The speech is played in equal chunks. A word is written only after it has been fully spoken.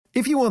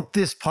If you want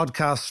this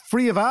podcast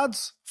free of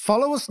ads,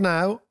 follow us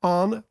now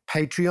on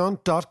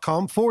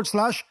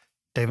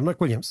patreon.com/David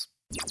McWilliams.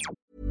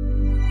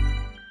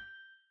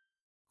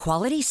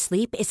 Quality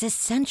sleep is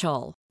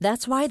essential.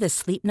 That's why the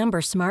Sleep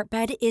Number Smart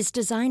Bed is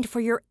designed for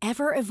your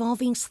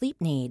ever-evolving sleep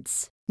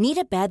needs. Need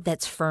a bed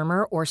that's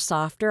firmer or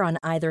softer on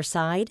either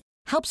side?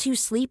 Helps you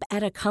sleep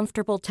at a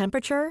comfortable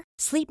temperature?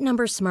 Sleep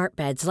Number Smart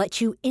Beds let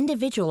you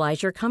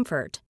individualize your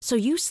comfort, so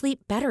you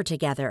sleep better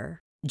together.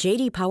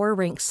 J.D. Power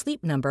ranks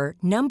Sleep Number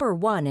number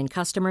 1 in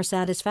customer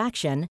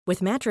satisfaction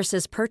with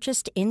mattresses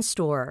purchased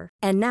in-store.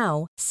 And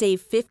now, save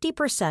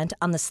 50%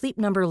 on the Sleep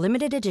Number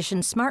Limited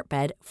Edition Smart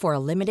Bed for a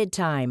limited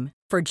time.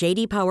 For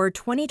J.D. Power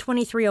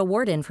 2023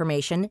 award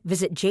information,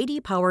 visit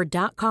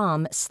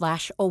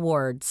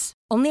jdpower.com/awards.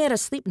 Only at a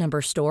Sleep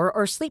Number store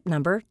or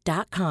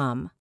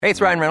sleepnumber.com. Hey, it's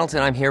Ryan Reynolds,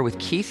 and I'm here with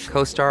Keith,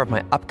 co-star of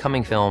my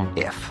upcoming film,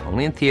 If,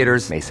 only in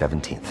theaters May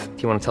 17th.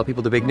 Do you want to tell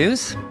people the big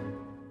news?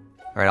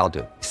 All right, I'll do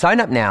it. Sign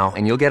up now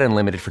and you'll get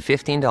unlimited for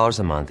 $15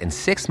 a month and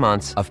 6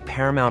 months of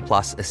Paramount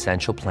Plus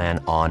Essential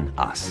Plan on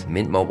us.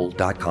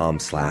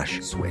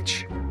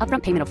 MintMobile.com/switch.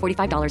 Upfront payment of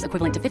 $45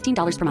 equivalent to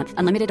 $15 per month.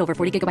 Unlimited over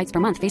 40 gigabytes per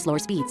month. Face lower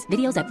speeds.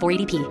 Videos at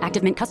 480p.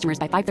 Active Mint customers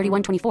by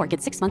 531.24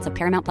 get 6 months of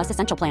Paramount Plus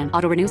Essential Plan.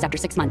 Auto renews after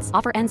 6 months.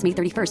 Offer ends May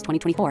 31st,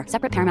 2024.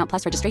 Separate Paramount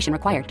Plus registration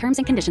required. Terms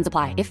and conditions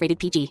apply if rated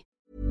PG.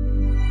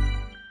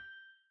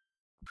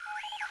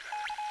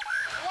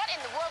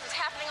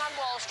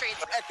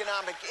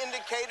 Economic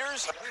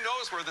indicators. Who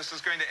knows where this is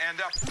going to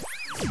end up?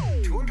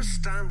 To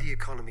understand the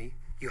economy,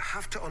 you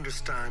have to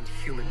understand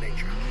human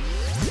nature.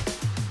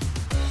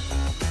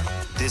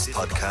 This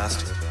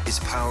podcast is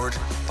powered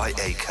by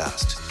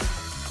Acast.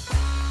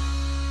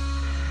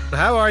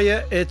 How are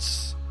you?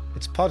 It's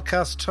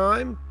podcast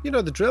time. You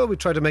know the drill. We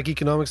try to make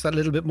economics that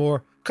little bit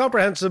more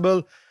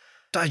comprehensible,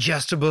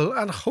 digestible,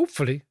 and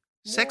hopefully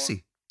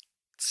Sexy.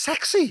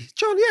 Sexy.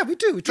 John, yeah, we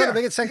do. We try to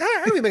make it sexy.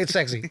 How do we make it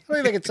sexy? How do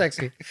we make it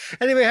sexy?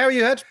 Anyway, how are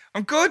you, Ed?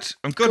 I'm good.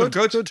 I'm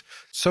good.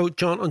 So,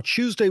 John, on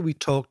Tuesday, we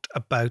talked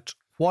about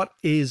what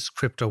is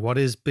crypto, what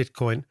is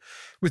Bitcoin,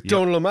 with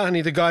Donald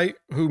O'Mahony, the guy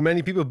who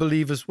many people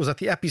believe was at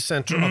the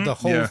epicenter of the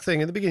whole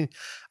thing in the beginning.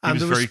 And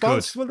the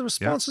response, the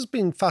response has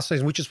been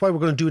fascinating, which is why we're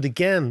going to do it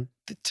again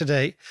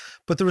today.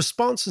 But the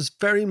response is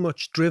very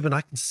much driven,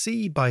 I can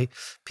see, by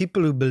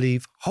people who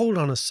believe, hold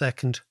on a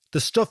second, the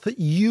stuff that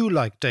you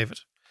like, David,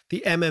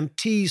 the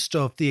MMT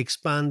stuff, the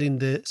expanding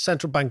the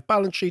central bank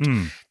balance sheet,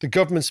 the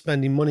government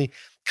spending money,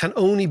 can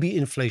only be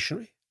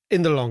inflationary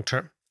in the long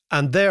term.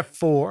 And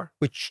therefore,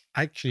 which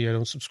actually I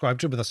don't subscribe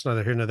to, but that's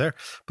neither here nor there,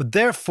 but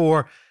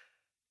therefore,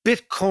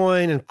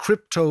 Bitcoin and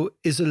crypto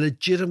is a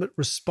legitimate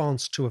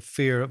response to a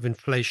fear of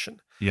inflation.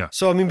 Yeah.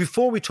 So, I mean,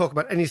 before we talk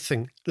about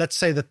anything, let's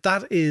say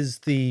that is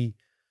the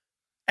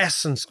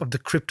essence of the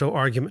crypto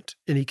argument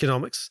in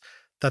economics.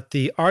 That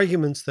the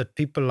arguments that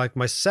people like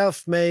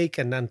myself make,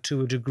 and then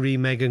to a degree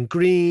Megan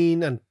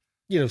Green and,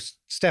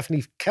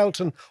 Stephanie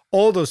Kelton,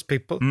 all those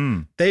people,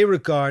 they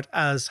regard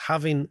as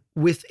having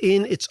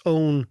within its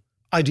own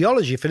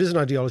ideology, if it is an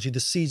ideology, the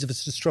seeds of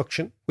its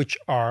destruction, which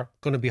are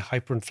going to be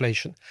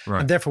hyperinflation. Right.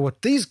 And therefore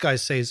what these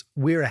guys say is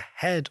we're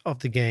ahead of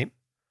the game.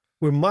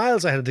 We're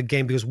miles ahead of the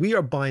game because we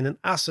are buying an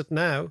asset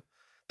now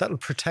that will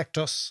protect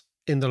us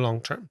in the long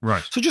term.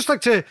 Right. So just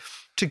like to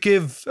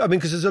give,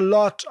 because there's a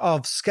lot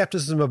of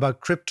skepticism about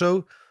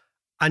crypto,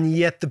 and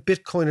yet the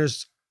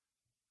Bitcoiners,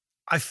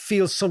 I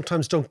feel,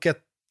 sometimes don't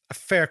get a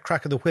fair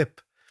crack of the whip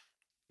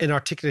in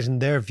articulating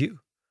their view.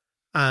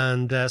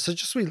 And so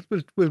just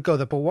we'll go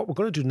there. But what we're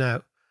going to do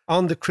now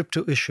on the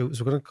crypto issue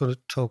is we're going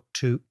to talk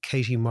to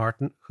Katie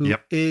Martin, who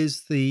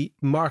is the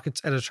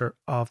markets editor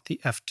of the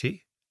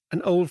FT,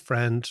 an old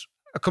friend,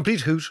 a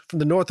complete hoot from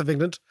the north of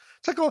England.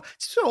 It's like,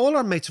 all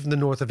our mates are from the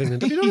north of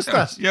England. Have you noticed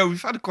that? Yeah, we've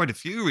had quite a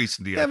few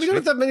recently, actually. We don't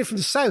have that many from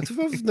the south. We've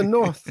all from the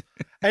north.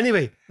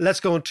 Anyway,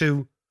 let's go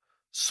to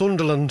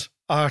Sunderland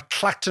or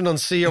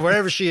Clacton-on-Sea or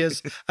wherever she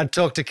is and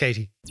talk to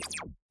Katie.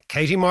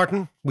 Katie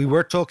Martin, we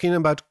were talking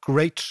about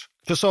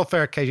just off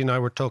air, Katie and I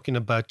were talking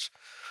about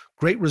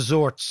great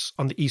resorts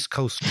on the East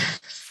Coast.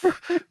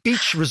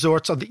 Beach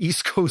resorts on the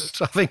East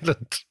Coast of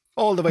England.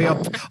 All the way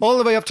up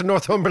to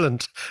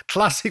Northumberland.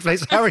 Classic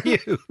place. How are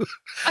you?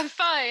 I'm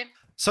fine.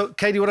 So,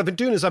 Katie, what I've been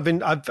doing is I've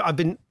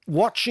been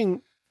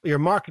watching your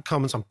market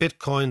comments on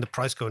Bitcoin, the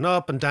price going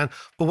up and down.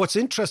 But what's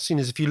interesting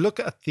is if you look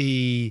at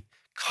the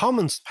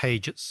comments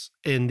pages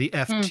in the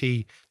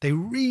FT, they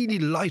really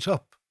light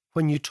up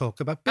when you talk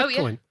about Bitcoin.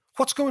 Oh, yeah.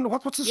 What's going on?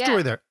 What's the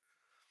story there?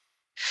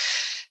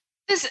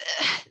 There's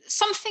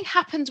something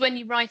happens when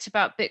you write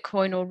about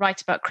Bitcoin or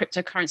write about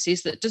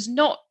cryptocurrencies that does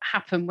not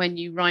happen when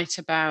you write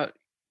about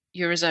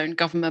Eurozone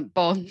government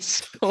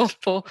bonds or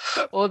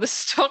the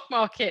stock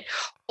market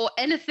or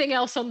anything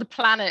else on the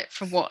planet,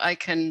 from what I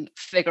can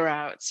figure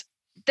out.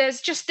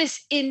 There's just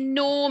this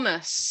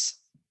enormous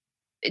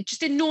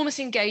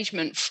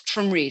engagement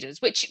from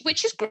readers,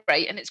 which is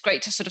great, and it's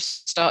great to sort of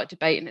start a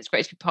debate, and it's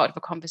great to be part of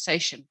a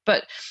conversation.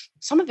 But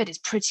some of it is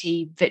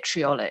pretty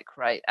vitriolic,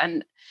 right?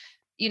 And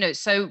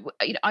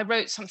I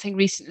wrote something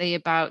recently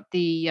about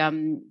the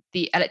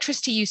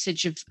electricity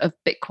usage of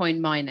Bitcoin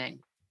mining.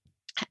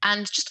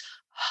 and just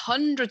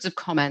hundreds of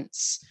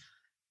comments.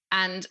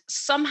 And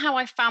somehow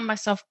I found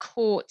myself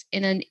caught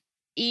in an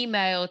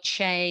email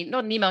chain,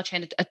 not an email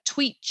chain, a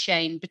tweet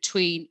chain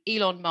between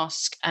Elon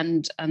Musk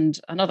and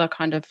another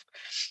kind of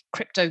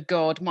crypto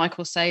god,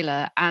 Michael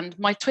Saylor. And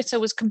my Twitter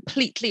was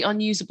completely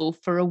unusable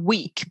for a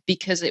week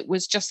because it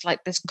was just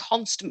like this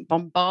constant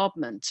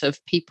bombardment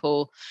of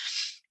people,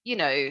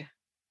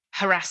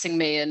 harassing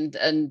me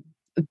and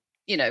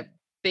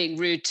being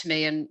rude to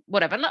me and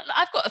whatever. And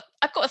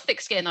I've got a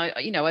thick skin.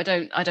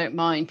 I don't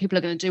mind. People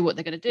are going to do what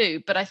they're going to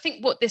do. But I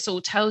think what this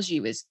all tells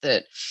you is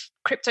that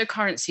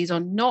cryptocurrencies are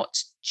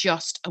not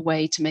just a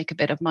way to make a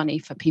bit of money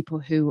for people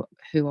who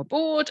are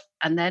bored,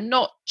 and they're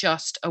not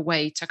just a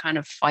way to kind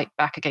of fight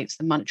back against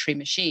the monetary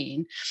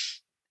machine.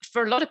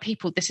 For a lot of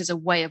people, this is a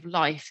way of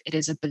life. It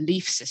is a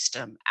belief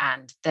system,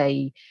 and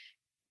a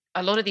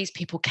lot of these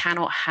people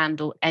cannot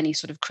handle any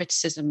sort of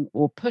criticism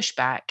or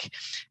pushback.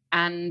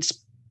 And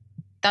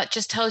that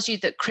just tells you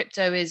that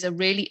crypto is a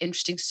really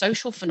interesting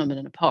social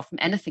phenomenon apart from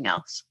anything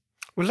else.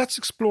 Well, let's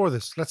explore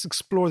this. Let's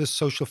explore this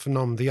social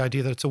phenomenon, the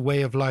idea that it's a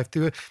way of life,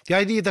 the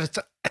idea that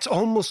it's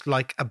almost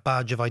like a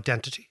badge of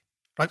identity.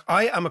 Like,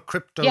 I am a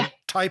crypto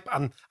type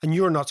and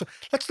you're not. So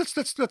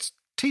let's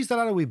tease that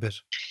out a wee bit.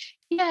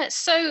 Yeah,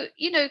 so,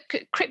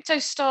 crypto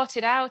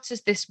started out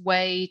as this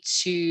way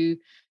to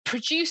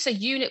produce a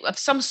unit of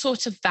some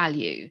sort of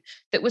value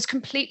that was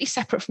completely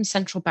separate from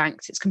central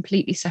banks. It's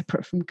completely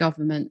separate from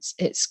governments.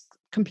 It's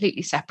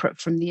completely separate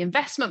from the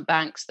investment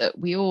banks that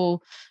we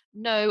all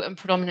know and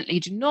predominantly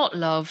do not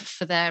love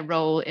for their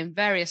role in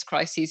various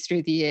crises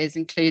through the years,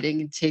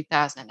 including in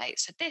 2008.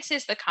 So this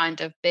is the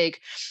kind of big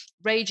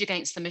rage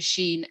against the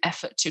machine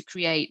effort to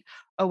create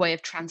a way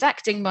of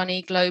transacting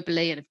money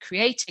globally and of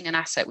creating an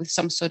asset with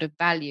some sort of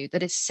value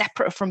that is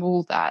separate from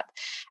all that.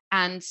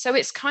 And so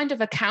it's kind of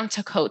a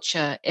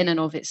counterculture in and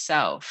of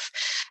itself.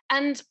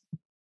 And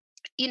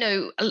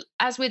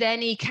as with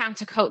any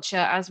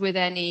counterculture, as with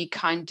any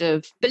kind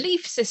of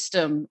belief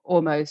system,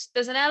 almost,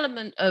 there's an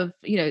element of,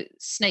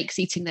 snakes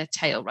eating their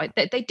tail, right?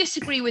 They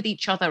disagree with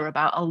each other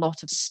about a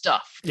lot of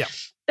stuff. Yeah.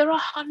 There are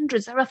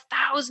hundreds, there are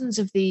thousands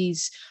of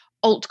these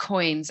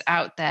altcoins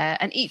out there,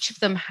 and each of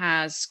them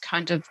has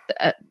kind of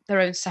their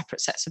own separate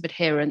sets of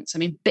adherents. I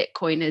mean,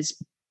 Bitcoin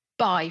is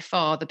by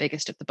far the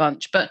biggest of the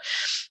bunch. But,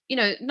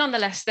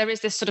 nonetheless, there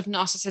is this sort of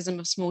narcissism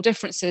of small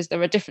differences.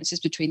 There are differences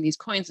between these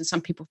coins, and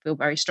some people feel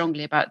very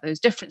strongly about those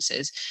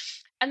differences.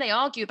 And they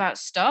argue about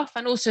stuff.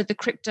 And also the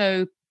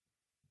crypto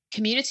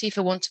community,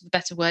 for want of a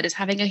better word, is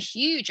having a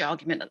huge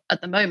argument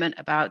at the moment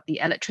about the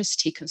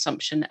electricity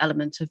consumption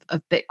element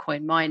of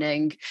Bitcoin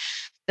mining.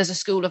 There's a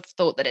school of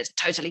thought that it's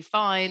totally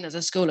fine. There's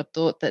a school of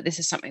thought that this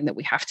is something that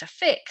we have to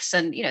fix.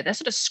 And, they're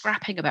sort of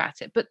scrapping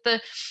about it. But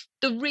the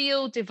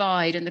real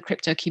divide in the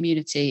crypto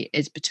community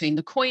is between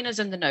the coiners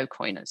and the no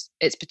coiners.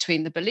 It's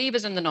between the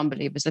believers and the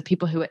non-believers, the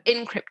people who are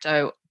in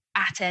crypto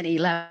at any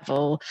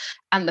level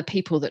and the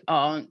people that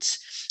aren't.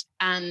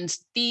 And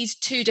these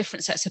two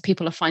different sets of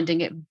people are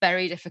finding it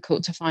very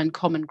difficult to find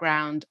common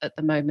ground at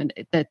the moment.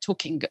 They're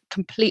talking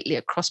completely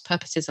at cross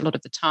purposes a lot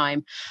of the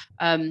time.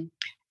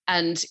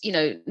 And,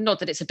 not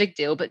that it's a big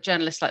deal, but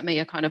journalists like me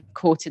are kind of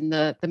caught in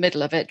the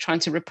middle of it, trying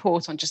to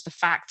report on just the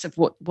facts of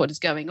what is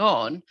going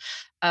on.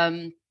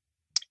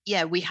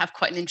 We have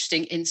quite an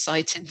interesting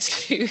insight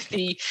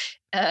into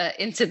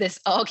into this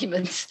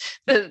argument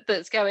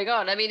that's going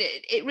on. I mean,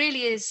 it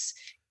really is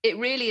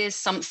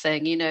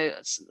something.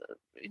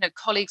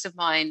 Colleagues of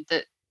mine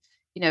that,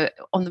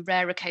 on the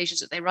rare occasions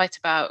that they write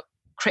about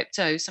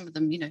crypto, some of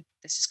them,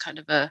 this is kind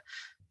of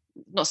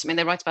not something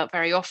they write about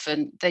very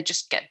often. They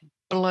just get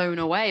blown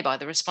away by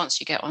the response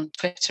you get on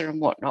Twitter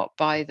and whatnot,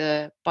 by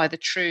the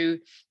true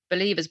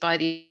believers, by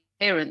the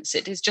adherents.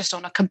 It is just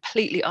on a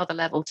completely other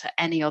level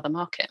to any other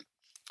market.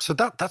 So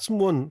that's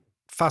one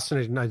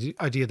fascinating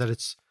idea, that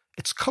it's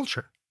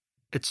culture,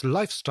 it's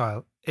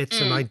lifestyle, it's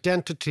an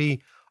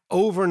identity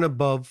over and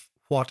above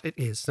what it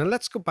is. Now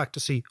let's go back to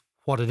see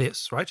what it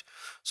is, right?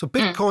 So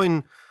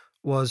Bitcoin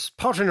was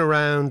pottering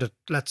around at,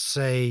 let's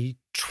say,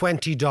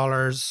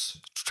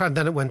 $20, and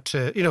then it went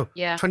to,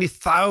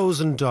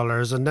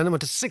 $20,000, and then it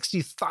went to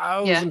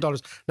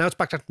 $60,000. Now it's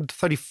back down to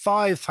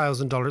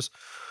 $35,000.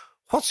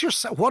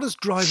 What is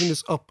driving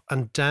this up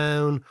and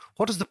down?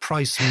 What does the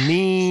price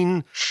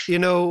mean?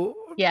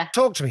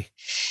 Talk to me.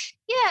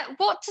 Yeah,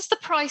 what does the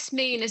price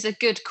mean is a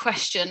good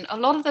question. A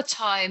lot of the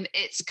time,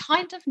 it's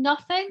kind of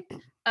nothing.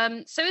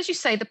 So as you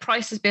say, the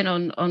price has been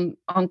on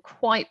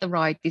quite the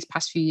ride these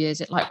past few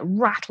years. It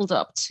rattled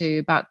up to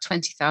about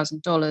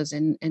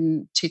 $20,000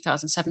 in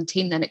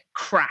 2017. Then it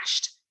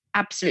crashed,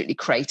 absolutely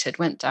cratered,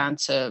 went down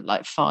to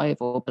 5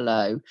 or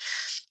below.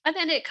 And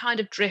then it kind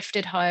of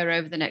drifted higher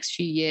over the next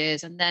few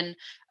years. And then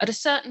at a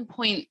certain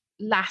point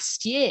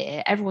last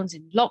year, everyone's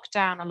in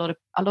lockdown.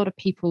 A lot of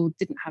people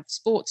didn't have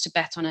sports to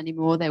bet on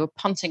anymore. They were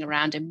punting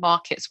around in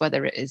markets,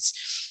 whether it is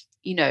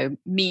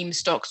meme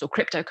stocks or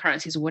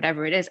cryptocurrencies or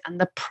whatever it is, and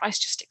the price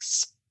just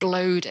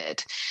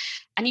exploded.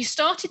 And you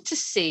started to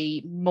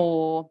see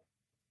more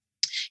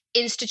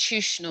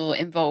institutional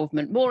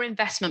involvement, more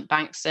investment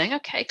banks saying,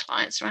 okay,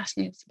 clients are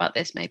asking us about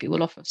this, maybe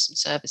we'll offer some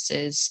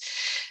services.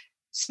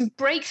 Some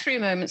breakthrough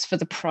moments for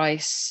the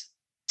price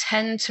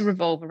tend to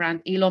revolve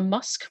around Elon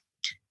Musk,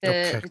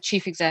 the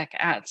chief exec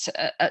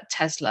at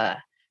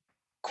Tesla.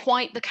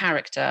 Quite the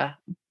character.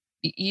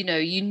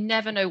 You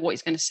never know what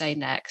he's going to say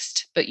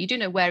next, but you do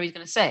know where he's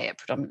going to say it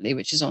predominantly,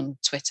 which is on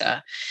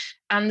Twitter.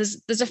 And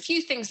there's a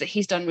few things that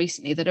he's done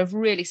recently that have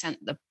really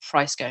sent the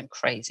price going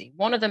crazy.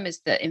 One of them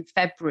is that in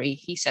February,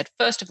 he said,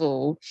 first of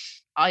all,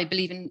 I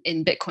believe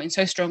in Bitcoin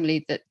so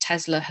strongly that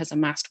Tesla has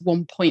amassed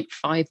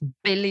 $1.5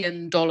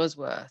 billion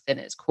worth in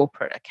its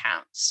corporate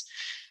accounts.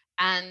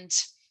 And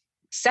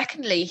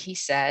secondly, he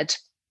said,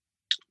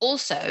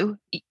 also,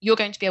 you're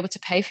going to be able to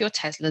pay for your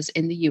Teslas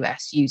in the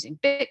US using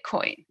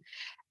Bitcoin.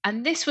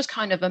 And this was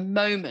kind of a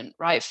moment,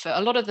 right? For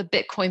a lot of the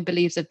Bitcoin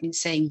believers have been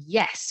saying,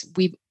 yes,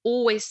 we've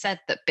always said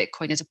that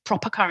Bitcoin is a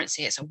proper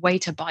currency. It's a way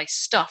to buy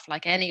stuff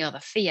like any other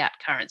fiat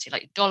currency,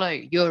 like dollar,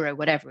 euro,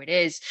 whatever it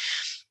is.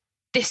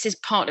 This is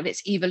part of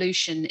its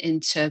evolution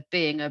into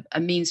being a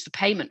means for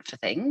payment for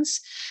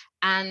things.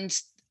 And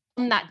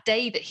on that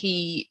day that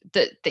he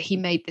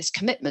made this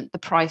commitment, the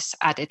price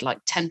added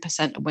like 10%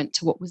 and went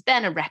to what was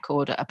then a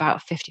record at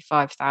about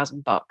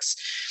 $55,000.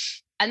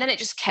 And then it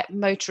just kept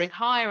motoring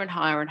higher and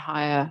higher and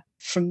higher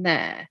from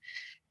there.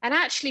 And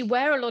actually,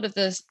 where a lot of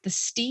the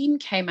steam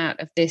came out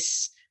of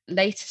this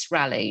latest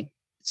rally,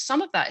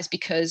 some of that is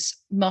because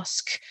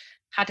Musk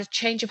had a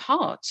change of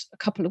heart a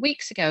couple of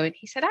weeks ago. And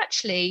he said,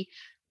 actually,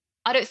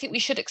 I don't think we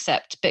should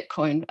accept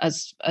Bitcoin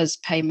as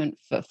payment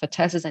for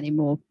Teslas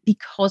anymore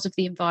because of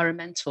the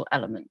environmental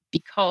element,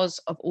 because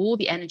of all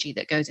the energy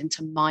that goes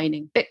into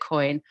mining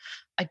Bitcoin.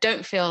 I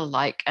don't feel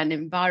like an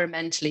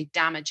environmentally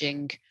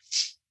damaging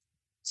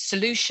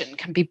solution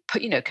can be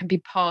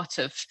part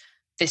of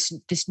this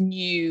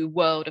new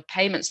world of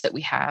payments that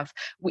we have.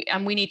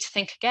 We need to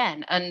think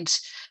again. And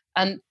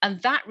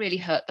that really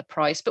hurt the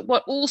price. But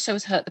what also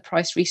has hurt the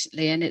price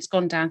recently, and it's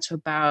gone down to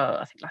about,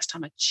 I think last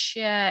time I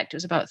checked, it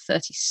was about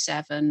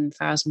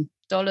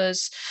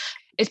 $37,000,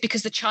 is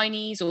because the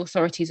Chinese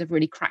authorities have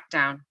really cracked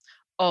down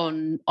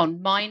on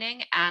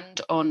mining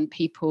and on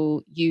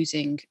people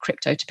using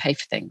crypto to pay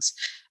for things.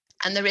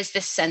 And there is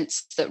this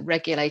sense that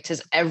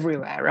regulators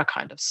everywhere are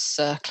kind of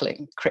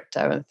circling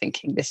crypto and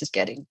thinking this is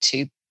getting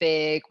too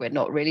big. We're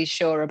not really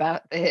sure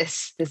about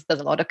this. There's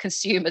a lot of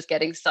consumers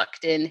getting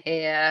sucked in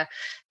here.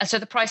 And so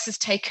the price has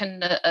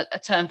taken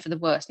a turn for the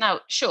worse. Now,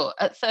 sure,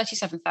 at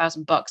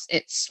 $37,000,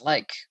 it's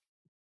like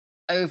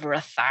over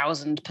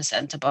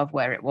 1,000% above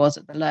where it was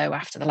at the low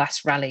after the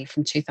last rally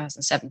from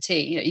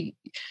 2017.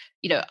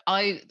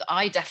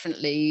 I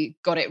definitely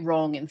got it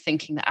wrong in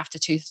thinking that after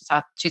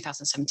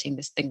 2017,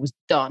 this thing was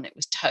done. It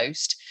was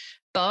toast.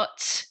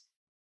 But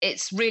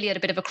it's really at a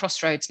bit of a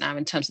crossroads now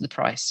in terms of the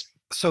price.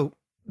 So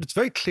it's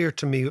very clear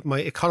to me with my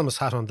economist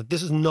hat on that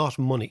this is not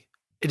money.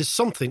 It is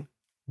something,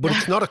 but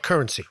it's not a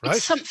currency, right?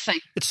 It's something.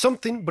 It's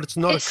something, but it's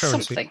not a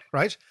currency, something.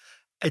 Right?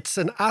 It's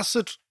an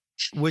asset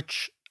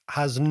which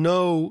has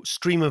no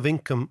stream of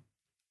income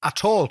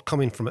at all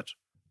coming from it.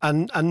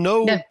 And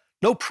no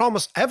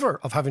promise ever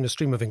of having a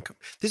stream of income.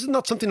 This is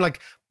not something like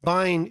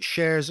buying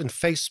shares in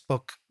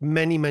Facebook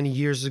many, many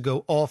years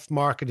ago off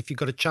market if you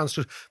got a chance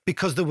to,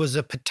 because there was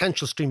a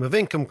potential stream of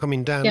income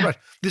coming down. Yeah. Right.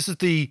 This is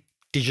the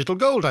digital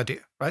gold idea,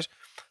 right?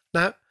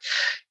 Now,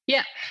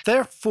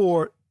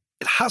 therefore,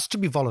 it has to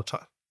be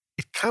volatile.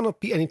 It cannot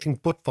be anything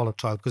but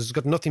volatile because it's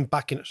got nothing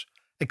back in it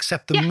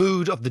except the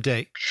mood of the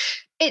day.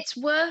 It's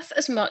worth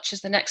as much as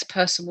the next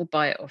person will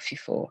buy it off you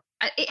for.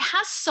 It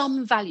has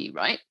some value,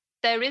 right?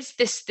 There is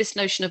this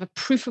notion of a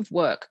proof of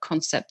work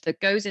concept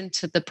that goes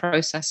into the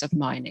process of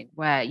mining,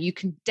 where you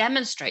can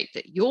demonstrate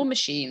that your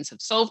machines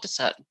have solved a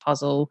certain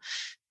puzzle,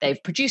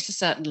 they've produced a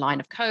certain line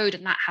of code,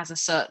 and that has a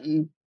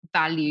certain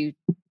value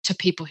to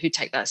people who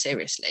take that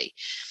seriously.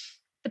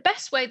 The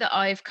best way that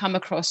I've come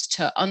across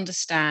to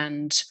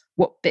understand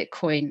what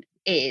Bitcoin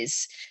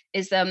is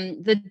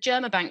the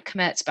German bank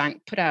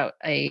Commerzbank put out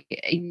a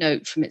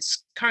note from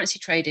its currency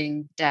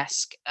trading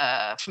desk,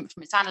 from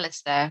its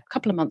analyst there a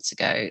couple of months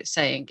ago,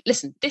 saying,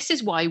 listen, this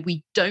is why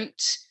we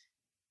don't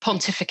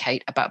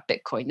pontificate about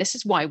Bitcoin. This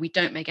is why we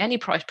don't make any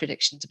price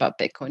predictions about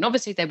Bitcoin.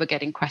 Obviously, they were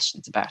getting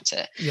questions about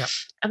it. Yeah.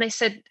 And they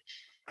said,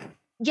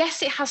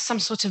 yes, it has some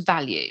sort of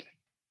value,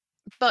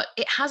 but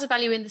it has a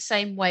value in the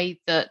same way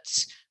that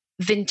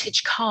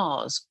vintage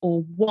cars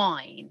or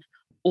wine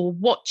or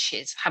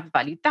watches have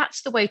value.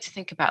 That's the way to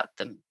think about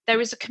them. There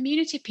is a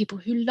community of people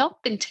who love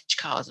vintage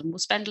cars and will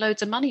spend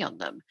loads of money on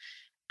them.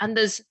 And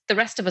there's the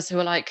rest of us who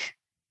are like,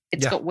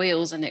 it's got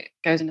wheels and it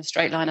goes in a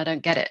straight line. I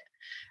don't get it.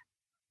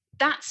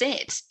 That's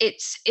it.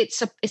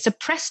 It's a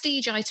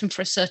prestige item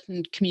for a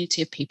certain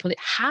community of people.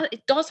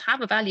 It does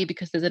have a value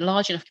because there's a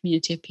large enough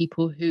community of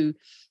people who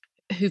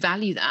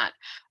value that.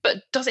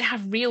 But does it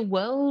have real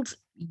world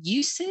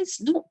uses?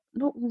 Not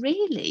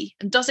really.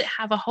 And does it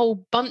have a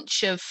whole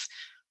bunch of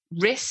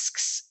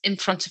risks in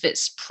front of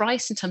its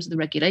price in terms of the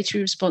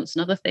regulatory response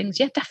and other things?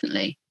 Yeah,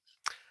 definitely.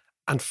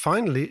 And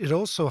finally, it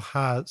also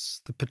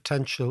has the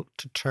potential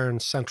to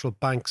turn central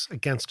banks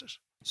against it.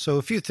 So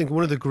if you think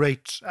one of the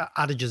great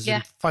adages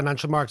in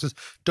financial markets is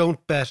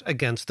don't bet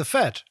against the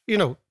Fed.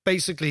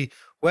 Basically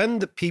when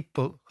the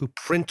people who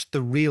print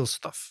the real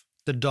stuff,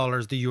 the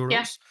dollars, the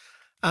euros,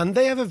 and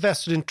they have a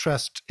vested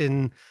interest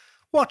in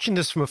watching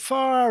this from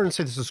afar and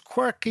say this is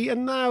quirky.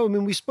 And now,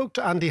 we spoke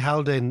to Andy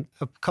Haldane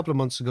a couple of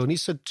months ago, and he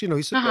said,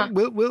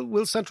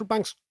 will central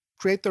banks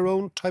create their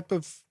own type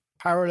of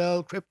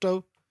parallel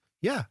crypto?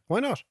 Yeah,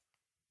 why not?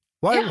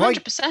 Why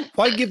 100%.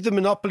 Why give the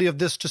monopoly of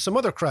this to some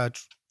other crowd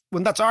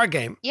when that's our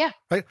game? Yeah.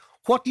 Right?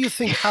 What do you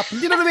think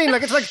happened? You know what I mean?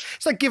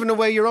 It's like giving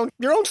away your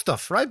own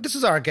stuff, right? This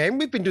is our game.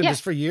 We've been doing this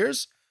for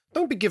years.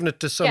 Don't be giving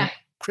it to some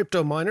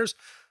crypto miners.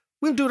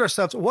 We'll do it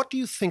ourselves. What do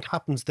you think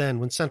happens then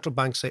when central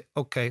banks say,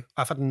 okay,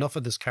 I've had enough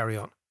of this, carry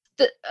on?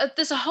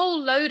 There's a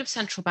whole load of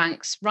central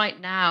banks right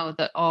now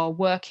that are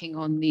working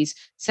on these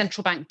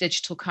central bank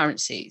digital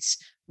currencies,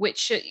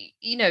 which,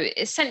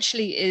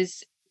 essentially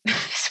is,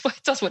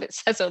 it does what it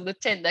says on the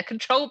tin. They're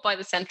controlled by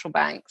the central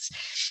banks.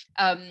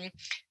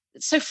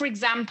 So, for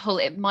example,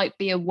 it might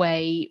be a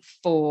way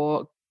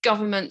for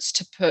governments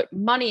to put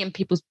money in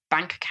people's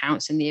bank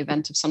accounts in the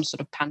event of some sort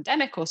of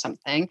pandemic or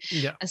something,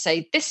 and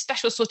say, this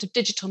special sort of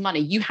digital money,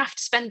 you have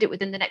to spend it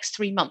within the next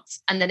 3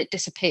 months, and then it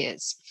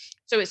disappears.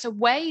 So it's a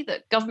way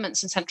that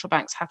governments and central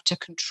banks have to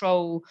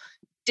control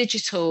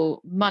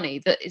digital money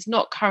that is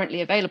not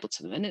currently available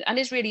to them, and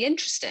is really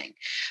interesting.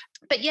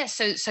 But yes,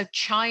 so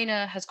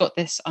China has got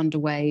this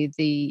underway.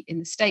 In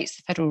the States,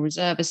 the Federal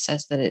Reserve has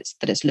says that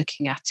it's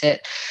looking at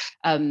it.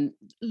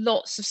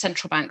 Lots of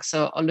central banks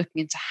are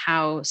looking into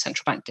how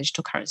central bank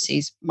digital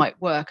currencies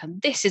might work,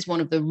 and this is one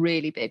of the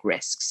really big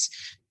risks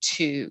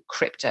to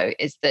crypto.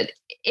 Is that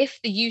if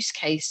the use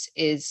case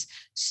is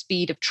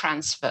speed of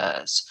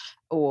transfers,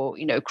 or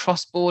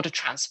cross-border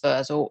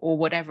transfers, or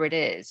whatever it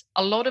is,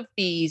 a lot of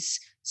these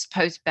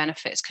supposed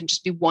benefits can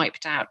just be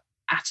wiped out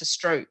at a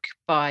stroke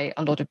by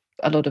a lot of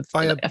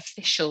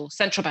official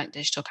central bank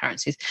digital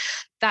currencies.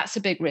 That's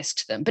a big risk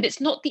to them, but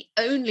it's not the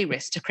only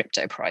risk to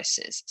crypto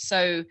prices.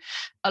 So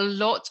a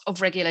lot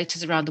of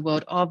regulators around the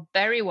world are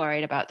very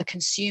worried about the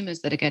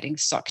consumers that are getting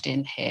sucked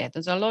in here.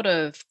 There's a lot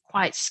of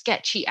quite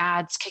sketchy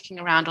ads kicking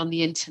around on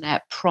the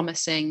internet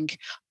promising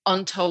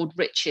untold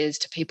riches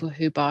to people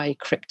who buy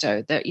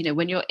crypto. That,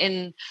 when you're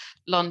in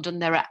London,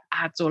 there are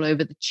ads all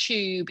over the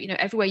tube.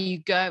 Everywhere you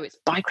go, it's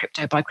buy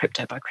crypto, buy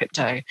crypto, buy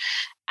crypto.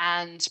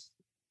 And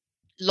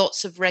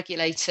lots of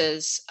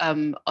regulators are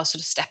sort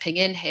of stepping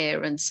in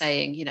here and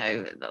saying,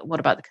 what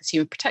about the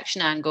consumer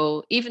protection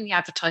angle? Even the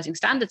Advertising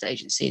Standards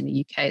Agency in the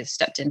UK has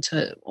stepped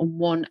into on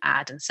one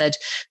ad and said,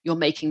 you're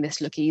making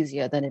this look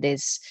easier than it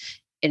is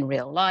in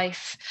real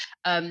life.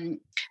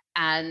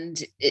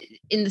 And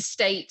in the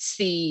States,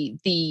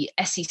 the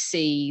SEC,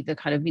 the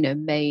kind of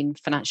main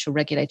financial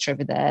regulator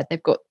over there,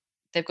 they've got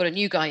a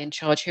new guy in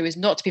charge who is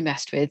not to be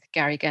messed with,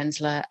 Gary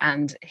Gensler,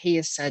 and he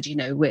has said,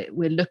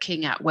 we're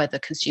looking at whether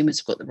consumers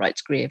have got the right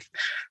degree of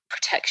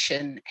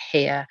protection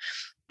here.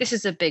 This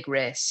is a big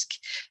risk.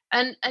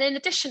 And in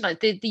addition, like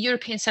the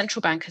European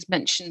Central Bank has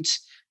mentioned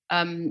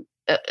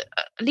at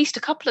least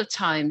a couple of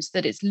times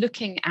that it's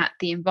looking at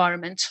the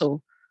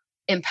environmental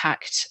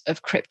impact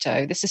of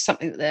crypto. This is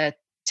something that they're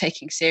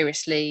taking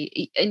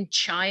seriously. In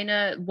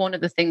China, one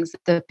of the things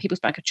that the People's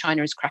Bank of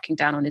China is cracking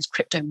down on is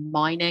crypto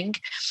mining.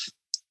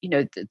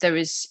 There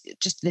is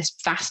just this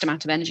vast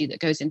amount of energy that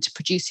goes into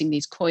producing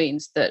these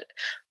coins that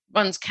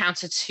runs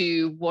counter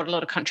to what a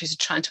lot of countries are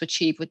trying to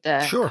achieve with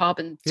their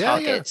carbon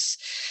targets.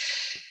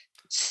 Yeah.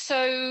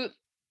 So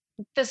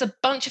there's a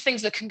bunch of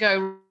things that can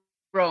go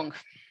wrong.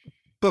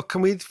 But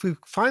can we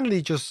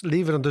finally just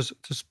leave it on there's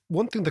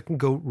one thing that can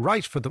go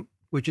right for them,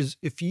 which is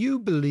if you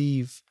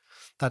believe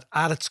that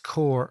at its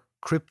core,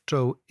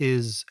 crypto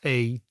is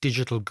a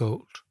digital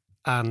gold,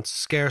 and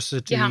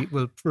scarcity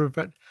will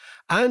prevent.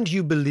 And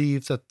you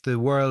believe that the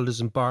world is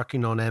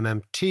embarking on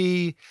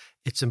MMT,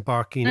 it's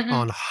embarking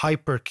on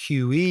hyper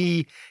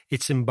QE,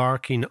 it's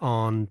embarking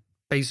on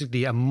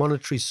basically a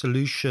monetary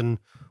solution,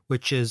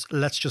 which is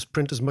let's just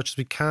print as much as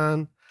we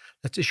can,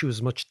 let's issue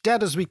as much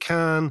debt as we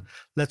can,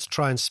 let's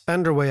try and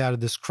spend our way out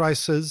of this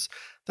crisis.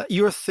 That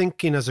you're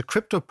thinking as a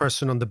crypto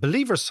person on the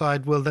believer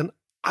side, well then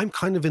I'm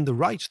kind of in the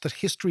right, that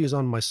history is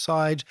on my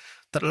side,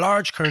 that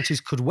large currencies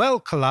could well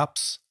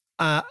collapse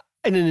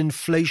in an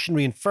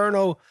inflationary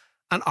inferno,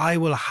 and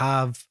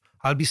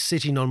I'll be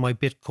sitting on my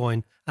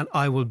Bitcoin, and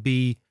I will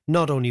be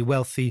not only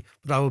wealthy,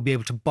 but I will be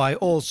able to buy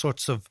all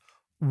sorts of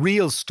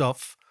real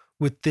stuff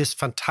with this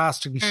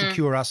fantastically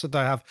secure asset that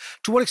I have.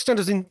 To what extent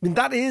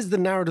that is the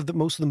narrative that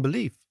most of them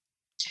believe?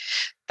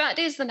 That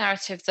is the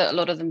narrative that a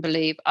lot of them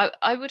believe.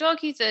 I would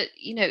argue that,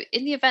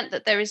 in the event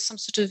that there is some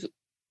sort of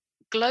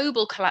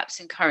global collapse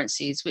in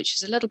currencies, which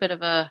is a little bit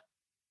of a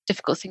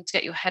difficult thing to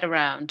get your head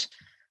around,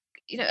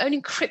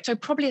 owning crypto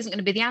probably isn't going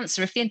to be the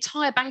answer. If the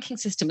entire banking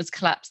system has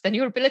collapsed, then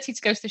your ability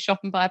to go to the shop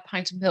and buy a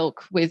pint of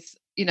milk with,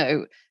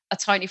 a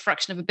tiny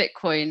fraction of a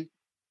Bitcoin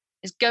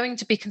is going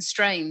to be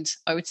constrained,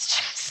 I would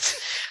suggest.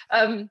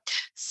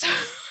 So,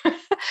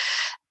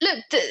 look,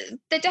 Look,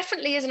 there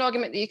definitely is an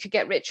argument that you could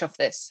get rich off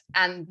this.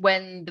 And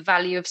when the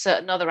value of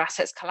certain other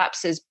assets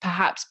collapses,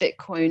 perhaps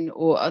Bitcoin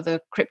or other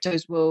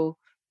cryptos will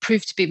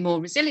prove to be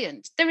more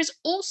resilient. There is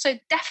also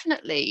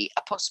definitely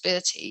a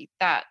possibility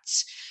that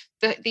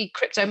the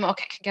crypto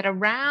market can get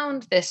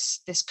around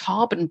this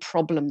carbon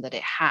problem that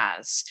it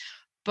has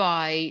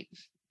by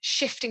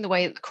shifting the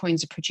way that the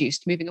coins are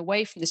produced, moving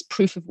away from this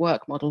proof of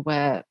work model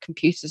where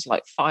computers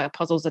like fire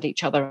puzzles at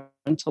each other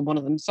until one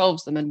of them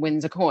solves them and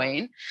wins a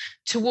coin,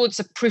 towards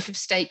a proof of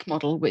stake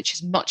model, which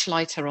is much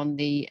lighter on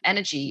the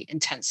energy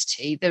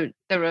intensity. There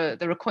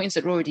are coins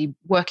that are already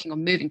working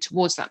on moving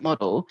towards that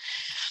model.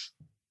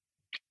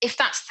 If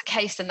that's the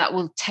case, then that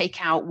will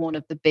take out one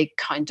of the big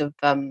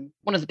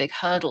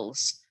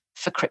hurdles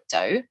for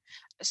crypto.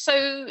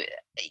 So,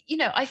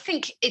 I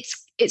think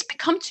it's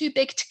become too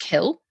big to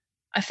kill.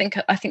 I think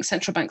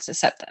central banks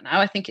accept that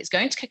now. I think it's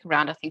going to kick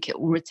around. I think it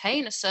will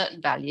retain a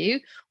certain value.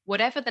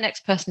 Whatever the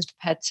next person is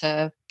prepared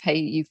to pay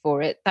you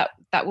for it, that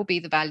will be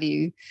the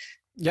value.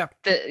 Yeah.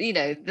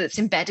 That's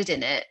embedded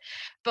in it.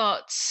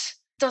 But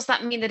does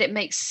that mean that it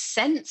makes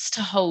sense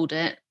to hold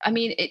it? I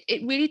mean,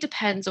 it really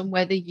depends on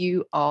whether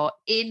you are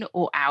in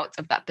or out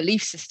of that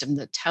belief system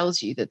that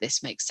tells you that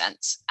this makes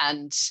sense.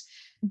 And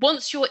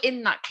once you're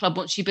in that club,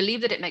 once you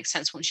believe that it makes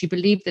sense, once you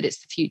believe that it's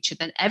the future,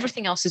 then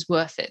everything else is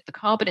worth it. The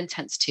carbon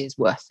intensity is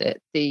worth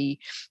it. The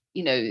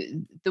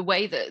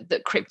way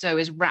that crypto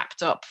is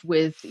wrapped up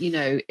with,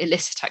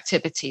 illicit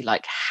activity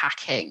like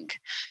hacking.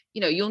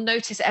 You'll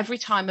notice every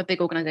time a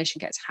big organization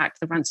gets hacked,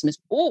 the ransom is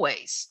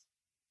always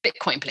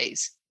Bitcoin,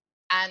 please.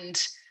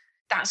 And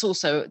that's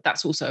also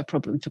a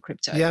problem for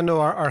crypto. Yeah, no,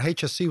 our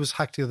HSC was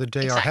hacked the other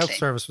day. Exactly. Our health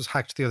service was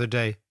hacked the other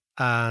day.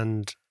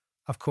 And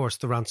of course,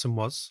 the ransom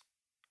was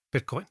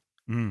Bitcoin.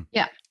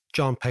 Yeah.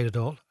 John paid it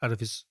all out of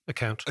his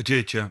account. I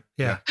did, yeah.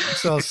 Yeah,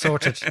 it's all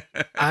sorted.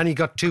 And he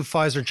got 2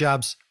 Pfizer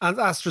jabs and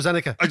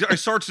AstraZeneca. I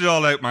sorted it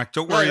all out, Mac.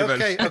 Don't worry about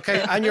it.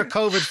 Okay. And you're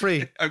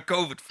COVID-free. I'm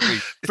COVID-free.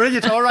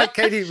 Brilliant. All right,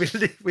 Katie,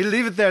 we'll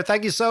leave it there.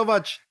 Thank you so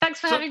much. Thanks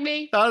for having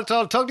me. I'll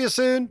talk to you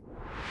soon.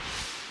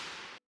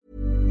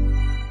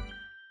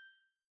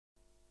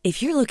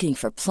 If you're looking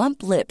for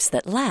plump lips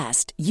that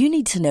last, you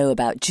need to know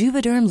about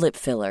Juvederm lip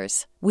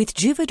fillers. With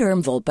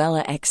Juvederm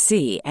Volbella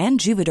XC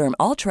and Juvederm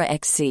Ultra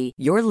XC,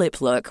 your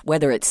lip look,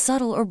 whether it's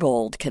subtle or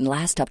bold, can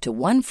last up to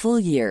 1 full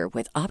year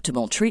with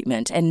optimal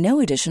treatment and no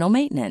additional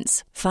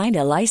maintenance. Find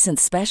a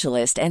licensed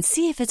specialist and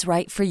see if it's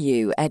right for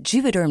you at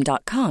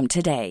Juvederm.com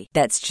today.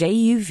 That's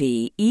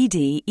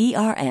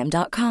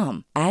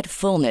JUVEDERM.com. Add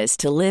fullness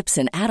to lips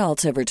in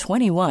adults over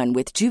 21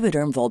 with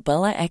Juvederm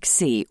Volbella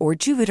XC or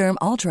Juvederm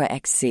Ultra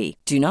XC.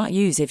 Do not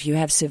use if you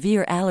have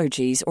severe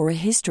allergies or a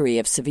history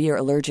of severe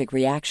allergic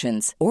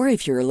reactions, or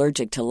if you're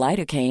allergic to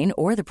lidocaine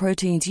or the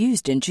proteins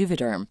used in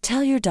Juvederm.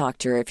 Tell your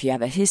doctor if you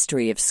have a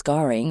history of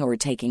scarring or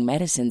taking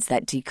medicines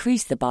that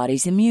decrease the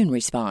body's immune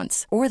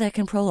response or that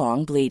can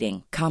prolong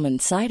bleeding. Common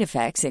side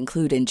effects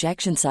include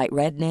injection site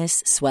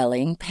redness,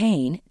 swelling,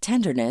 pain,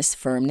 tenderness,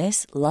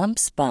 firmness,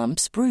 lumps,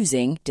 bumps,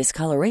 bruising,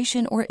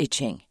 discoloration, or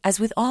itching. As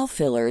with all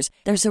fillers,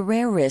 there's a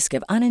rare risk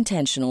of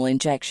unintentional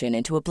injection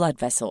into a blood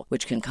vessel,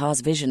 which can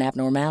cause vision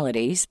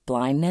abnormalities,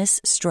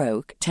 blindness,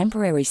 stroke,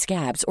 temporary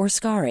scabs, or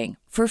scarring.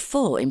 For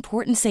full,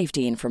 important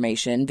safety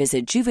information,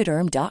 visit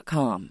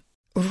Juvederm.com.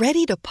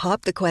 Ready to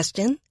pop the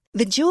question?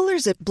 The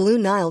jewelers at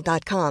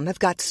BlueNile.com have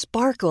got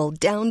sparkle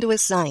down to a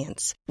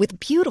science with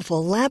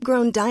beautiful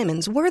lab-grown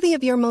diamonds worthy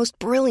of your most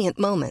brilliant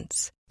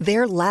moments.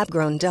 Their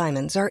lab-grown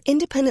diamonds are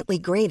independently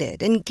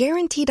graded and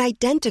guaranteed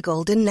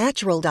identical to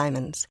natural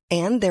diamonds,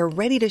 and they're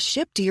ready to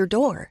ship to your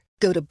door.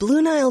 Go to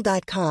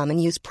BlueNile.com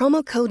and use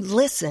promo code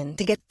LISTEN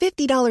to get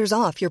 $50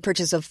 off your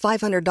purchase of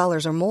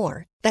 $500 or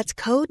more. That's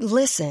code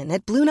LISTEN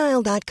at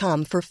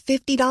BlueNile.com for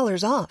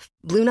 $50 off.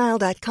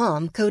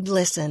 BlueNile.com, code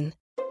LISTEN.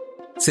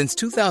 Since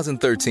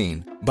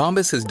 2013,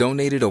 Bombas has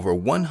donated over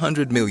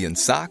 100 million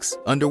socks,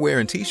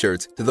 underwear, and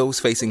T-shirts to those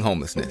facing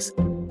homelessness.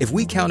 If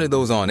we counted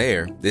those on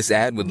air, this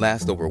ad would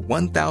last over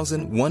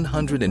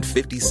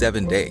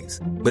 1,157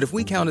 days. But if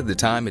we counted the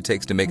time it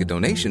takes to make a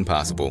donation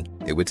possible,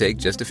 it would take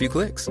just a few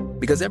clicks.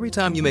 Because every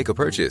time you make a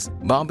purchase,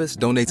 Bombas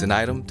donates an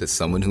item to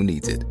someone who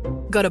needs it.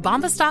 Go to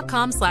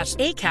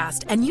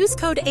bombas.com/ACAST and use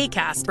code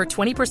ACAST for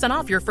 20%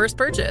 off your first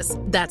purchase.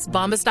 That's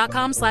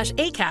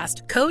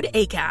bombas.com/ACAST, code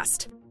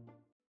ACAST.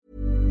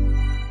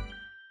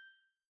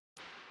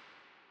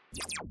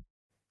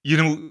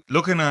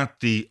 Looking at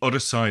the other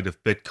side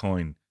of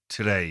Bitcoin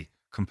today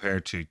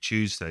compared to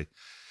Tuesday,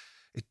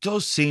 it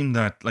does seem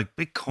that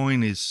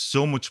Bitcoin is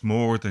so much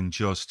more than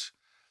just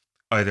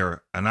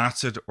either an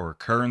asset or a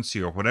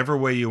currency or whatever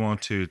way you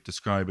want to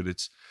describe it.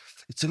 It's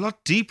a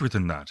lot deeper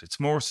than that. It's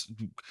more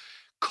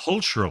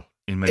cultural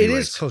in many ways.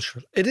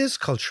 It is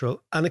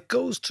cultural. And it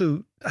goes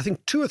to, I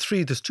think,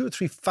 there's 2 or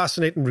 3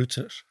 fascinating roots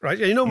in it, right?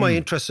 My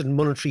interest in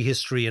monetary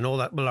history and all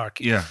that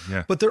malarkey.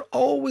 Yeah. But there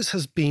always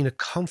has been a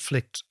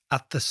conflict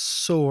at the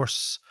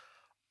source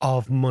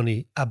of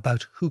money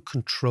about who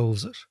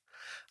controls it.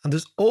 And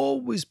there's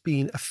always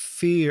been a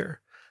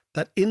fear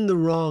that in the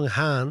wrong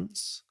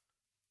hands,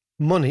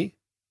 money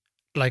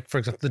like, for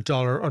example, the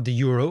dollar or the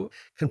euro,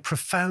 can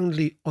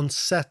profoundly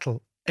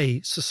unsettle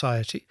a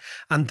society.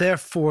 And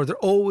therefore, there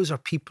always are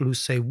people who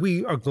say,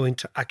 we are going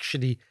to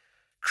actually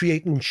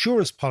create an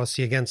insurance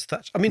policy against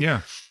that. I mean,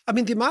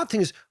 the mad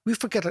thing is, we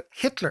forget that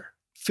Hitler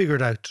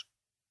figured out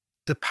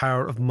the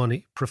power of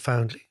money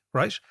profoundly,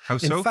 right? How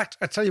so? In fact,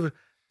 I tell you what,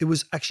 it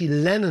was actually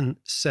Lenin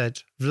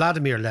said,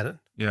 Vladimir Lenin,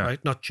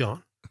 right? Not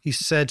John. He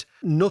said,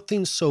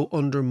 nothing so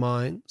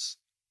undermines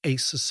a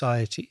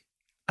society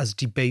as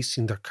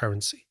debasing their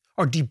currency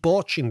or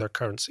debauching their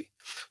currency.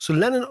 So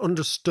Lenin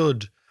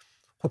understood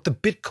what the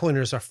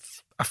Bitcoiners are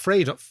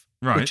afraid of,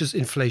 which is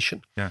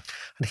inflation. Yeah.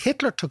 And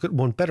Hitler took it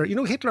one better. You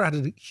know, Hitler had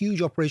a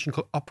huge operation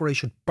called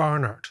Operation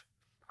Bernhard,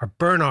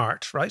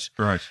 right?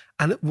 Right.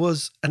 And it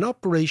was an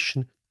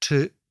operation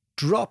to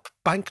drop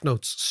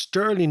banknotes,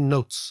 sterling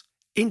notes,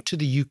 into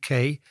the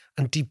UK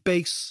and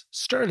debase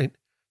sterling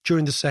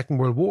during the Second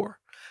World War.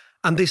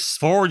 And they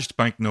forged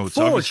banknotes,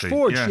 obviously.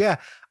 Forged, yeah.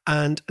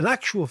 And in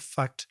actual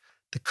fact,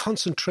 the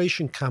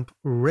concentration camp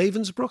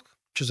Ravensbrück,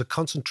 which is a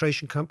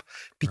concentration camp,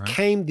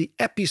 became the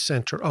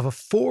epicenter of a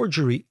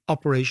forgery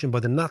operation by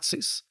the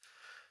Nazis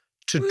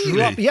to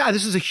drop. Yeah,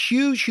 this is a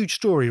huge, huge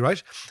story,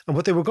 right? And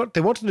what they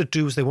wanted to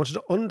do is they wanted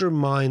to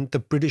undermine the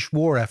British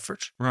war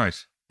effort,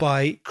 right,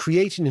 by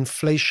creating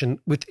inflation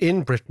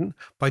within Britain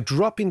by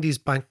dropping these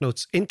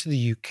banknotes into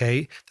the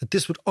UK. That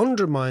this would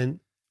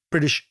undermine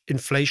British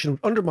inflation, would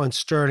undermine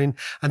sterling,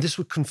 and this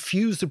would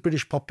confuse the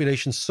British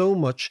population so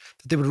much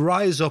that they would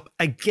rise up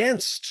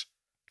against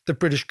the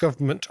British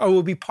government or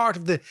will be part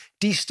of the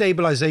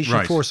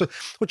destabilization force. So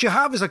what you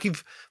have is like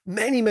you've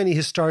many, many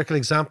historical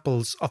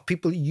examples of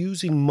people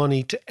using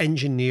money to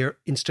engineer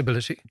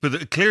instability.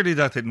 But clearly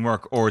that didn't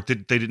work, or they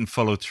didn't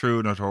follow through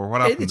on it, or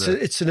what happened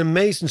It's an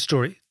amazing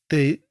story.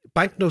 The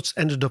banknotes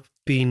ended up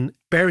being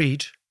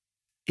buried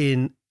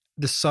in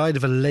the side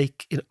of a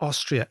lake in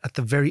Austria at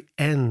the very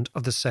end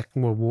of the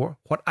Second World War.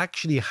 What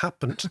actually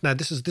happened, now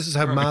this is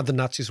how mad the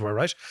Nazis were,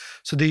 right?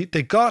 So they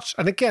got,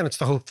 and again, it's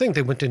the whole thing,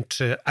 they went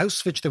into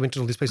Auschwitz, they went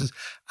to all these places,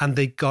 and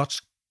they got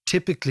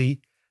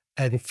typically,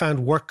 they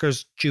found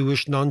workers,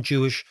 Jewish,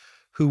 non-Jewish,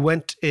 who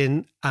went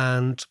in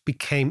and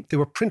they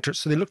were printers.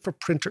 So they looked for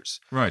printers.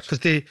 Right. Because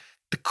the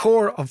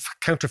core of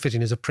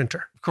counterfeiting is a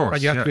printer. Of course.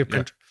 Right? You have to be a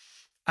printer.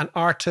 And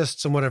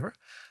artists and whatever.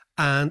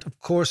 And of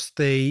course,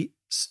 they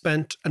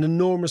spent an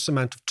enormous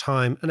amount of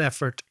time and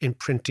effort in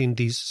printing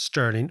these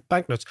sterling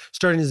banknotes.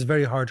 Sterling is a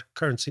very hard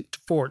currency to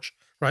forge,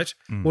 right?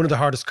 One of the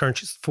hardest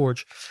currencies to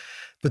forge.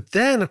 But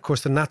then, of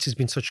course, the Nazis,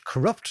 being such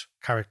corrupt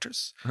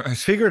characters,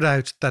 figured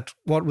out that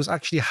what was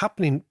actually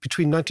happening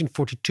between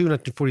 1942,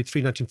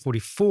 1943,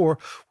 1944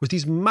 was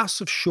these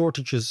massive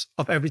shortages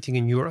of everything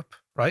in Europe,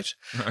 right?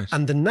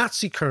 And the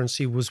Nazi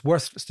currency was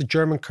worthless, the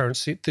German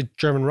currency, the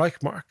German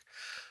Reichmark.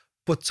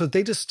 But so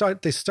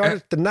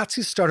the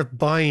Nazis started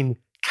buying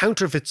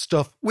counterfeit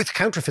stuff with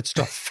counterfeit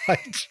stuff,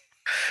 right?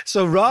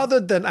 So rather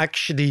than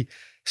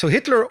so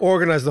Hitler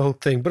organized the whole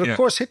thing, but of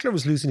course Hitler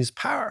was losing his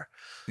power.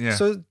 Yeah.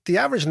 So the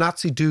average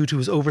Nazi dude who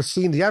was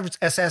overseeing, the average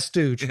SS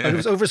dude who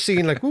was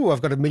overseeing like, ooh,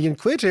 I've got $1 million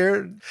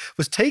here,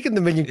 was taking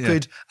the $1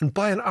 million and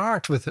buying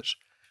art with it.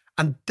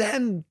 And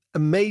then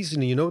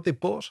amazingly, you know what they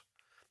bought?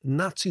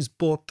 Nazis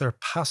bought their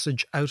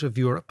passage out of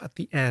Europe at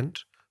the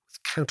end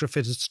with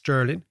counterfeited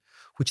sterling,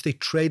 which they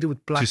traded with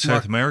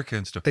South America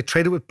and stuff. They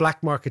traded with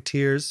black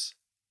marketeers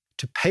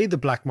to pay the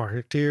black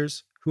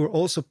marketeers who are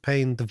also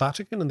paying the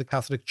Vatican and the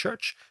Catholic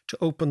Church to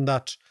open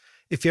that.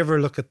 If you ever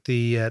look at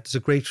there's a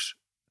great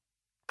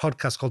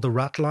podcast called The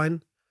Rat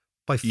Line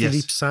by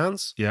Philippe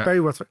Sands. Yeah.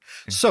 Very worth it.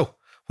 Yeah. So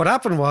what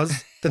happened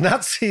was the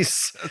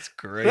Nazis. That's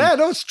great. Yeah,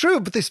 no, it's true.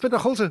 But they spent a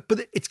whole time.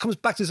 But it comes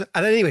back to this.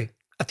 And anyway,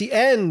 at the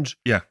end,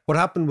 what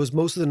happened was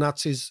most of the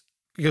Nazis,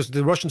 because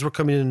the Russians were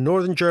coming in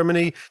northern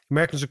Germany, the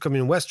Americans were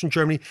coming in western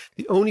Germany,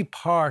 the only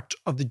part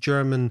of the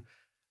German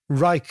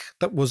Reich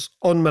that was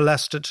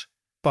unmolested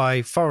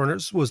by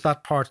foreigners was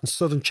that part in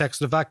southern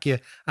Czechoslovakia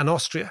and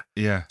Austria.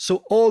 Yeah.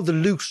 So all the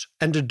loot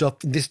ended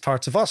up in these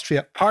parts of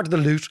Austria. Part of the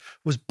loot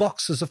was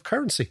boxes of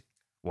currency.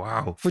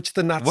 Wow. Which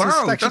the Nazis...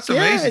 Wow, that's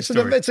amazing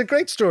story. It's a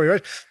great story,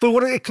 right?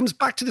 But it comes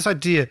back to this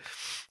idea,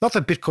 not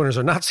that Bitcoiners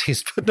are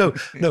Nazis, but no,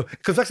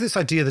 it comes back to this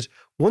idea that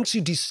once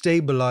you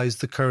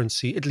destabilize the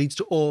currency, it leads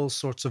to all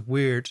sorts of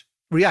weird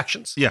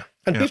reactions. Yeah.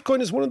 And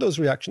Bitcoin is one of those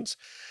reactions.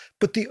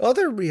 But the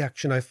other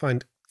reaction I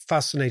find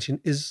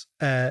fascinating is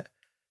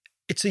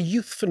it's a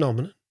youth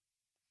phenomenon.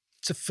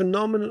 It's a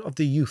phenomenon of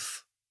the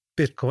youth,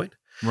 Bitcoin.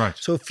 Right.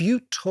 So if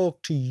you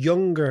talk to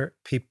younger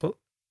people,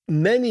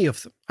 many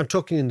of them, I'm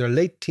talking in their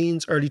late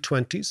teens, early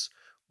 20s,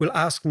 will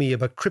ask me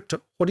about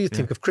crypto. What do you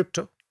think of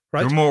crypto?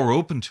 Right? They're more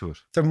open to it.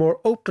 They're more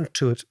open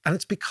to it. And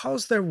it's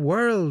because their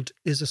world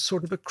is a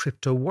sort of a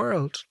crypto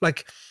world.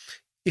 Like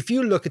if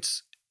you look,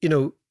 it's,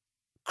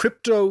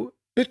 crypto,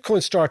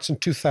 Bitcoin starts in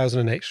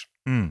 2008.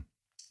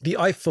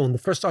 The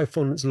first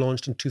iPhone is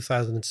launched in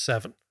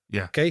 2007.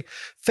 Yeah. Okay.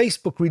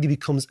 Facebook really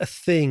becomes a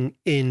thing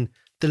in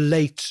the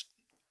late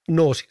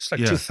noughties,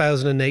 like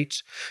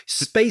 2008.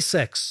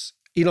 SpaceX,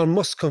 Elon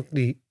Musk's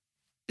company,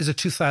 is a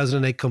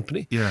 2008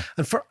 company. Yeah.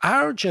 And for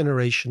our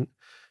generation,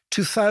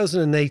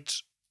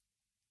 2008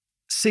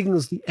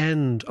 signals the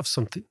end of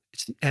something.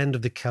 It's the end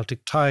of the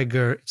Celtic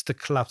Tiger. It's the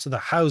collapse of the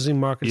housing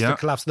market. It's the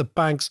collapse of the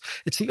banks.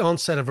 It's the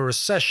onset of a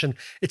recession.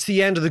 It's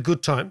the end of the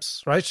good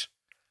times, right?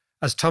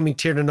 As Tommy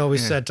Tiernan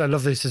always said, I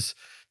love this,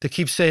 they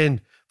keep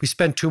saying we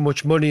spent too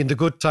much money in the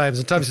good times.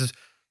 And Tommy says,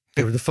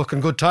 they were the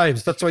fucking good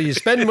times. That's why you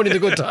spend money in the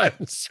good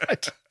times,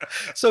 right?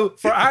 So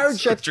for our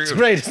generation, it's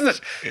great,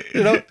 isn't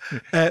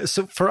it?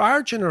 So for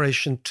our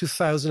generation,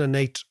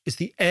 2008 is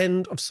the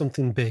end of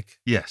something big.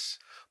 Yes.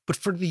 But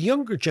for the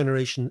younger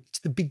generation, it's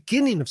the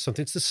beginning of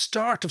something. It's the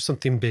start of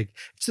something big.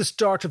 It's the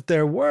start of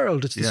their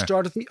world. It's the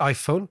start of the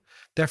iPhone.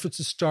 Therefore, it's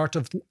the start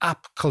of the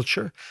app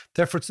culture.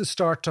 Therefore, it's the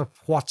start of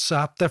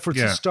WhatsApp. Therefore,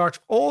 it's the start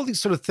of all these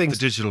sort of things.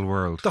 The digital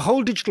world. The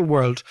whole digital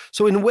world.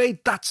 So in a way,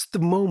 that's the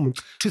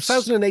moment.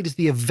 2008 is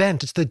the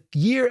event. It's the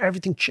year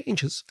everything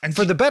changes. And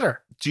for the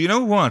better. Do you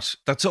know what?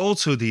 That's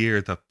also the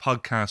year that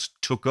podcasts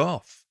took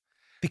off.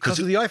 Because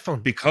of the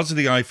iPhone. Because of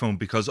the iPhone.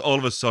 Because all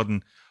of a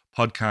sudden,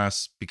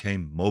 podcasts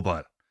became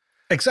mobile.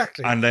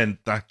 Exactly. And then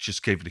that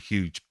just gave it a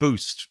huge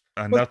boost.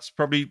 And that's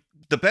probably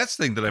the best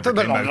thing that ever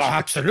came out.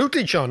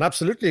 Absolutely, John.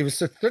 Absolutely. It was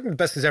certainly the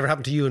best thing that's ever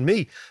happened to you and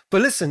me.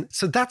 But listen,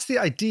 so that's the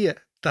idea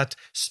that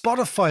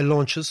Spotify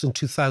launches in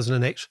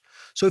 2008.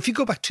 So if you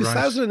go back,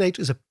 2008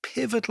 is a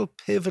pivotal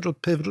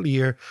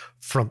year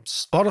from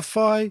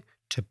Spotify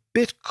to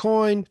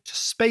Bitcoin to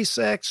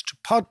SpaceX to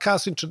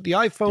podcasting to the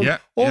iPhone,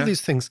 all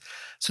these things.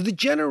 So the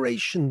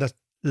generation that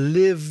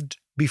lived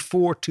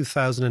before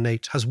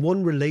 2008 has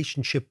one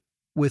relationship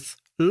with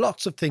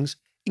lots of things,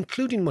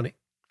 including money.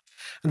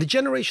 And the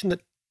generation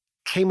that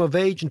came of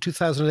age in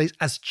 2008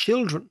 as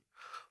children,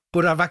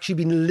 but have actually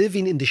been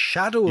living in the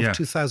shadow of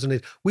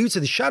 2008. We would say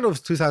the shadow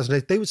of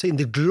 2008. They would say in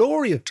the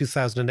glory of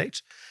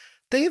 2008.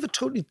 They have a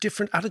totally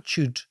different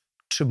attitude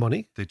to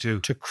money. They do.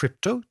 To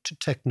crypto, to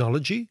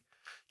technology,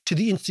 to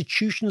the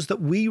institutions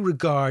that we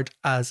regard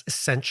as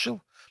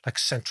essential, like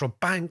central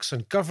banks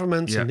and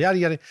governments and yada,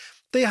 yada.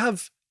 They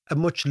have a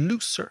much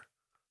looser,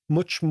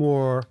 much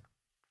more...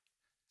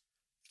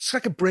 It's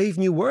like a brave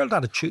new world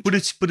attitude. But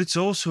it's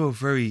also a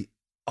very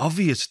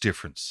obvious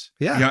difference.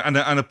 Yeah. And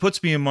it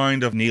puts me in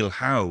mind of Neil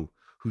Howe,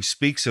 who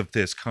speaks of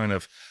this kind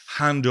of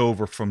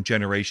handover from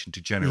generation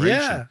to generation.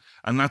 Yeah.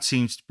 And that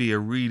seems to be a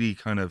really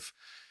kind of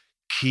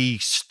key,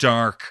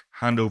 stark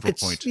handover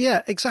point.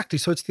 Yeah, exactly.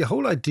 So it's the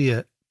whole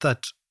idea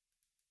that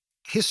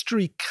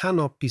history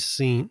cannot be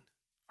seen,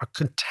 or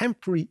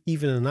contemporary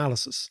even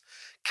analysis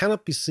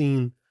cannot be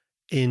seen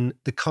in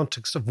the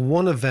context of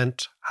one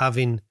event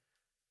having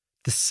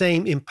the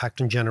same impact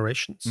on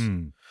generations.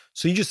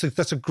 So you just think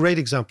that's a great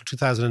example,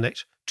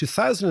 2008.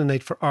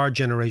 2008 for our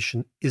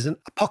generation is an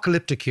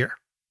apocalyptic year,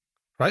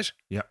 right?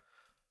 Yeah.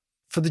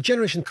 For the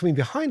generation coming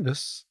behind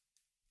us,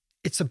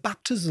 it's a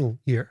baptismal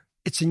year.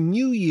 It's a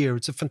new year.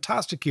 It's a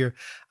fantastic year.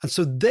 And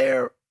so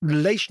their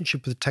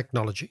relationship with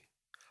technology,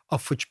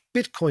 of which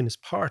Bitcoin is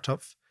part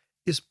of,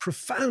 is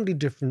profoundly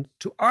different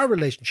to our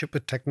relationship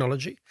with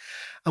technology.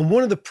 And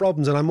one of the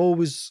problems, and I'm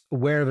always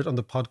aware of it on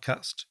the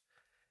podcast,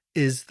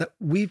 is that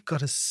we've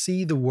got to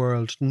see the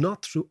world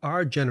not through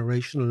our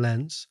generational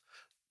lens,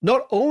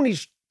 not only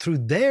through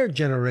their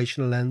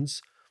generational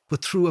lens,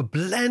 but through a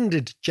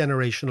blended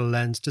generational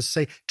lens to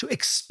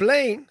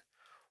explain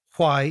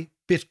why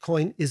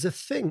Bitcoin is a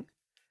thing.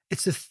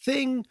 It's a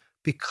thing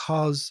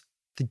because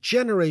the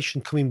generation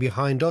coming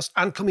behind us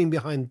and coming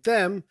behind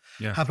them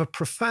have a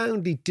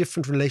profoundly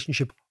different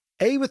relationship,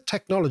 A, with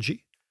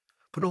technology,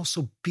 but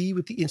also B,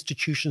 with the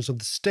institutions of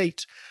the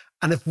state.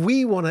 And if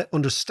we want to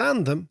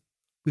understand them,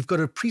 we've got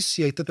to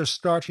appreciate that they're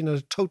starting at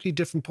a totally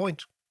different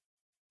point.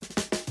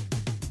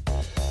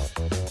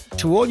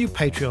 To all you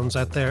Patreons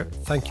out there,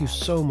 thank you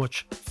so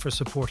much for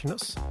supporting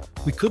us.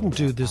 We couldn't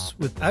do this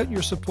without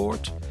your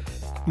support.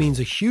 It means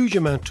a huge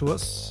amount to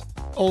us.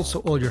 Also,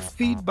 all your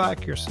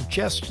feedback, your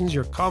suggestions,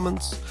 your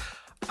comments,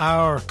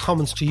 our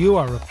comments to you,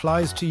 our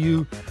replies to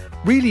you,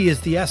 really is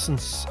the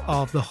essence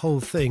of the whole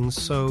thing.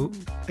 So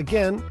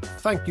again,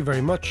 thank you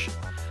very much.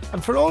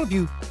 And for all of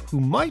you who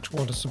might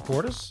want to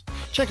support us,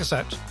 check us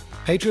out.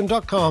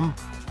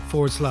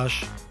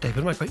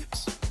 Patreon.com/David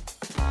McWilliams.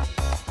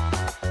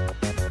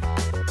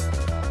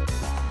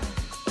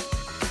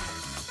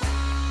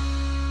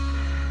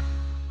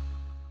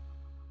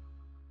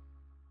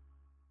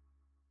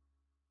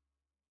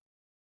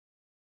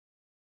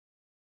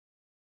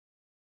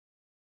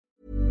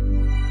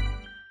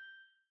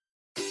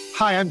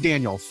 Hi, I'm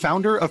Daniel,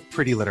 founder of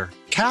Pretty Litter.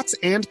 Cats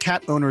and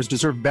cat owners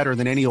deserve better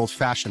than any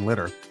old-fashioned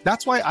litter.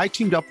 That's why I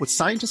teamed up with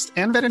scientists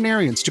and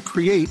veterinarians to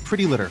create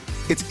Pretty Litter.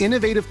 Its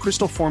innovative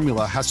crystal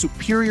formula has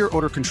superior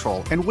odor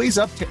control and weighs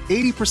up to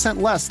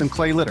 80% less than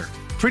clay litter.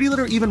 Pretty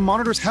Litter even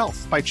monitors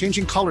health by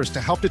changing colors to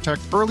help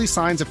detect early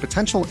signs of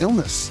potential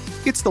illness.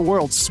 It's the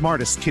world's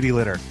smartest kitty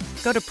litter.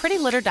 Go to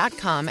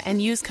prettylitter.com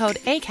and use code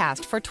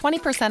ACAST for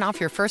 20% off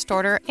your first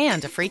order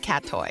and a free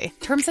cat toy.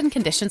 Terms and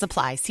conditions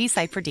apply. See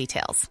site for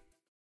details.